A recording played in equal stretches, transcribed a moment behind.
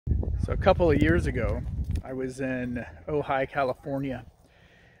So a couple of years ago, I was in Ojai, California,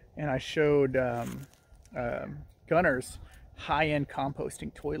 and I showed Gunner's high-end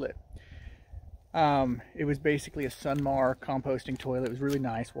composting toilet. It was basically a Sunmar composting toilet. It was really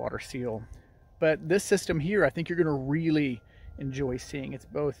nice, water seal. But this system here, I think you're going to really enjoy seeing. It's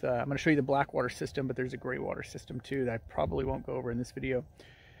both, I'm going to show you the Blackwater system, but there's a gray water system too that I probably won't go over in this video.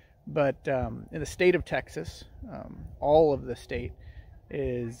 But in the state of Texas, all of the state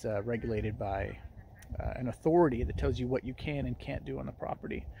is regulated by an authority that tells you what you can and can't do on the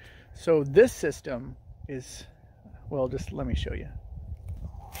property. So this system is, well, just let me show you.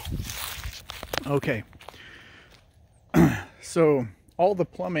 Okay, so all the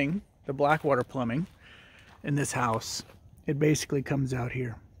plumbing, the Blackwater plumbing in this house, it basically comes out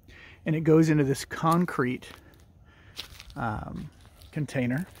here and it goes into this concrete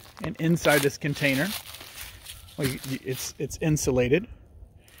container, and inside this container, well, it's insulated,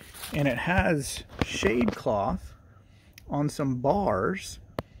 and it has shade cloth on some bars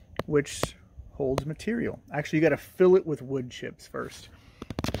which holds material. Actually, you got to fill it with wood chips first.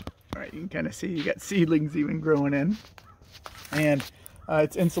 All right, you can kind of see you got seedlings even growing in, and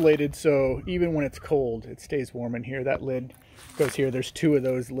it's insulated, so even when it's cold, it stays warm in here. That lid goes here. There's two of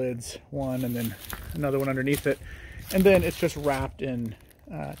those lids, one and then another one underneath it, and then it's just wrapped in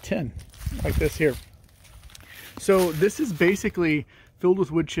tin like this here. So this is basically filled with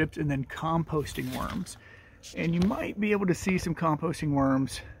wood chips and then composting worms, and you might be able to see some composting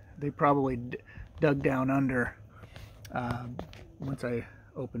worms. They probably dug down under once I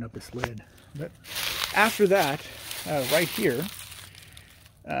open up this lid. But after that, right here,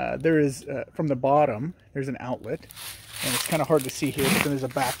 there is from the bottom there's an outlet, and it's kind of hard to see here, but then there's a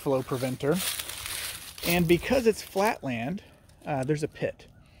backflow preventer, and because it's flat land, there's a pit,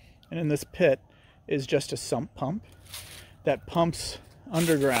 and in this pit is just a sump pump that pumps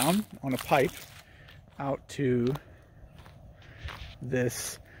underground on a pipe out to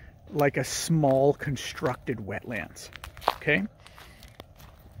this, like a small constructed wetlands. Okay,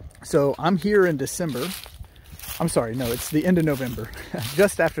 so I'm here in December. I'm sorry, no, it's the end of November,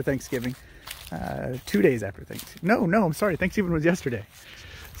 just after Thanksgiving, 2 days after Thanksgiving. No, I'm sorry, Thanksgiving was yesterday.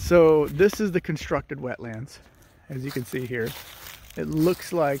 So this is the constructed wetlands, as you can see here. It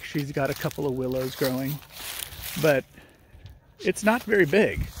looks like she's got a couple of willows growing, but it's not very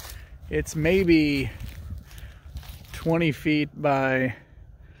big. It's maybe 20 feet by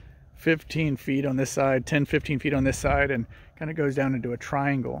 15 feet on this side, 10, 15 feet on this side, and kind of goes down into a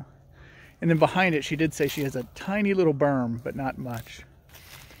triangle. And then behind it, she did say she has a tiny little berm, but not much.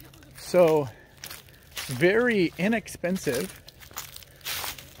 So very inexpensive,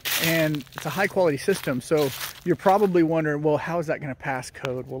 and it's a high quality system. So you're probably wondering, well, how is that going to pass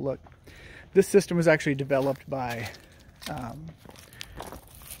code? Well, look, this system was actually developed by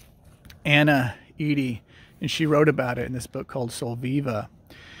Anna Edey, and she wrote about it in this book called Solviva.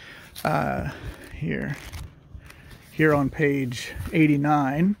 Here on page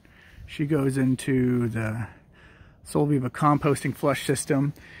 89, she goes into the Solviva composting flush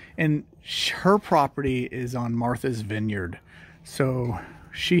system, and her property is on Martha's Vineyard. So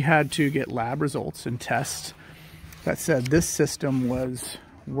she had to get lab results and tests that said this system was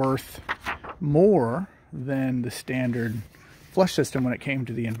worth more than the standard flush system when it came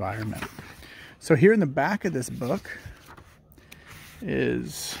to the environment. So here in the back of this book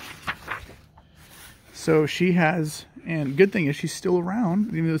is, so she has, and good thing is she's still around,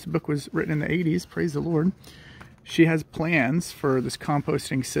 even though this book was written in the 80s, praise the Lord. She has plans for this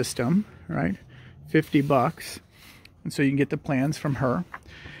composting system, right? 50 bucks. And so you can get the plans from her.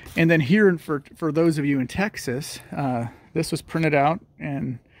 And then here, for those of you in Texas, this was printed out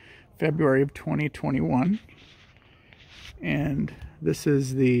in February of 2021. And this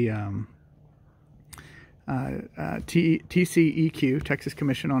is the TCEQ, Texas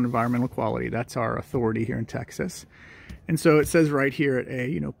Commission on Environmental Quality. That's our authority here in Texas. And so it says right here at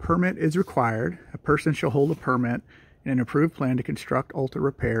A, permit is required. A person shall hold a permit and an approved plan to construct, alter,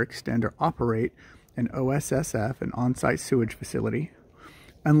 repair, extend, or operate an OSSF, an on-site sewage facility,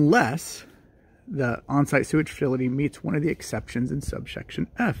 unless the on-site sewage facility meets one of the exceptions in subsection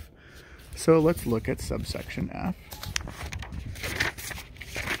F. So let's look at subsection F.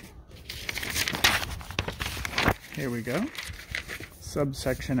 Here we go.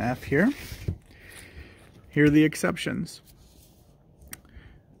 Subsection F here. Here are the exceptions.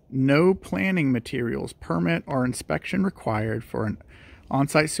 No planning materials, permit, or inspection required for an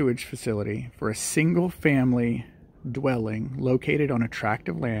on-site sewage facility for a single family dwelling located on a tract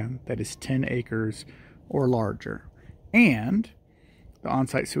of land that is 10 acres or larger, and the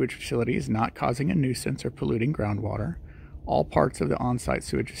on-site sewage facility is not causing a nuisance or polluting groundwater, All parts of the on-site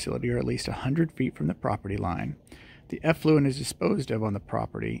sewage facility are at least 100 feet from the property line. The effluent is disposed of on the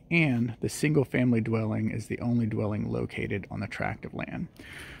property, and the single-family dwelling is the only dwelling located on the tract of land.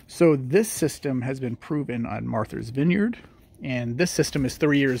 So this system has been proven on Martha's Vineyard, and this system is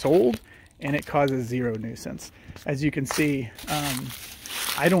 3 years old, and it causes zero nuisance. As you can see,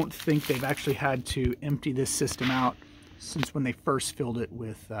 I don't think they've actually had to empty this system out since when they first filled it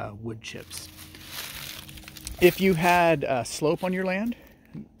with wood chips. If you had a slope on your land,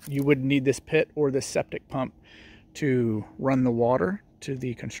 you would need this pit or this septic pump to run the water to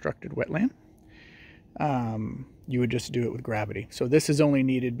the constructed wetland. You would just do it with gravity. So this is only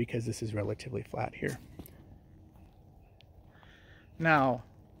needed because this is relatively flat here. Now,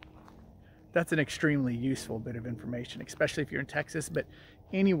 that's an extremely useful bit of information, especially if you're in Texas, but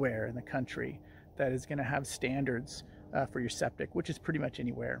anywhere in the country that is going to have standards for your septic, which is pretty much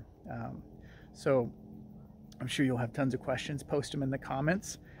anywhere. So I'm sure you'll have tons of questions. Post them in the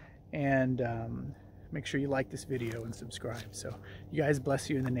comments, and make sure you like this video and subscribe. So you guys, bless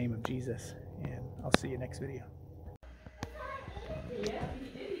you in the name of Jesus, and I'll see you next video.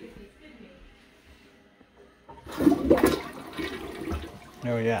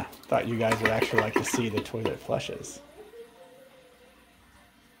 Oh yeah, thought you guys would actually like to see the toilet flushes.